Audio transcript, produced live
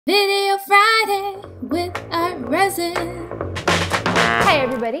Video Friday with ArtResin. Hi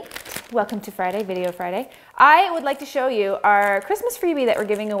everybody, welcome to Video Friday. I would like to show you our Christmas freebie that we're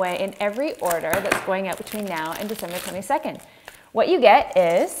giving away in every order that's going out between now and December 22nd. What you get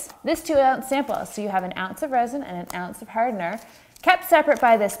is this 2-ounce sample. So you have an ounce of resin and an ounce of hardener, kept separate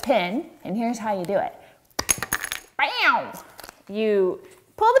by this pin, and here's how you do it. Bam! You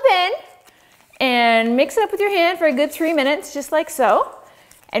pull the pin and mix it up with your hand for a good 3 minutes, just like so.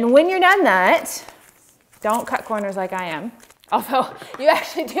 And when you're done that, don't cut corners like I am. Although you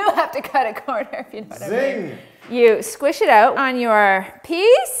actually do have to cut a corner, if you know what I mean. You squish it out on your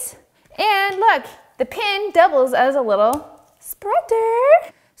piece, and look, the pin doubles as a little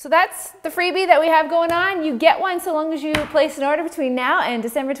spreader. So that's the freebie that we have going on. You get one so long as you place an order between now and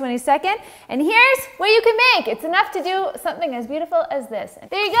December 22nd. And here's what you can make. It's enough to do something as beautiful as this.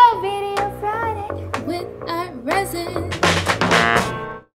 There you go, Video Friday with ArtResin.